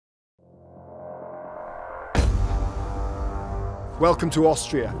Welcome to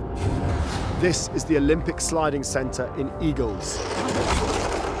Austria. This is the Olympic Sliding Centre in Igls.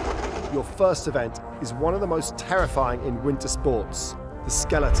 Your first event is one of the most terrifying in winter sports, the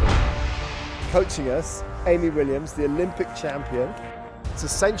skeleton. Coaching us, Amy Williams, the Olympic champion. It's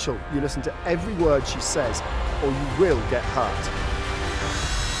essential you listen to every word she says or you will get hurt.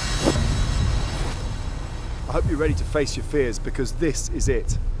 I hope you're ready to face your fears because this is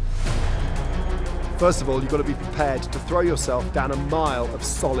it. First of all, you've got to be prepared to throw yourself down a mile of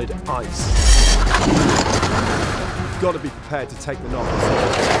solid ice. You've got to be prepared to take the knocks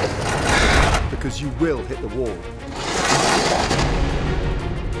because you will hit the wall.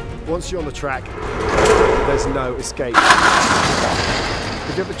 Once you're on the track, there's no escape.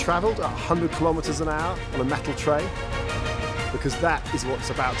 Have you ever travelled at 100 kilometres an hour on a metal tray? Because that is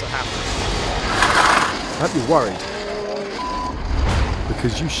what's about to happen. I hope you're worried,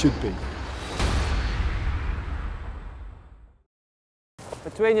 because you should be.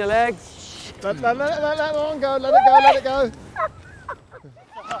 Between your legs. Let on go, let it go.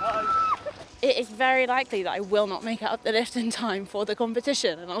 It is very likely that I will not make it up the lift in time for the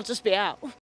competition and I'll just be out.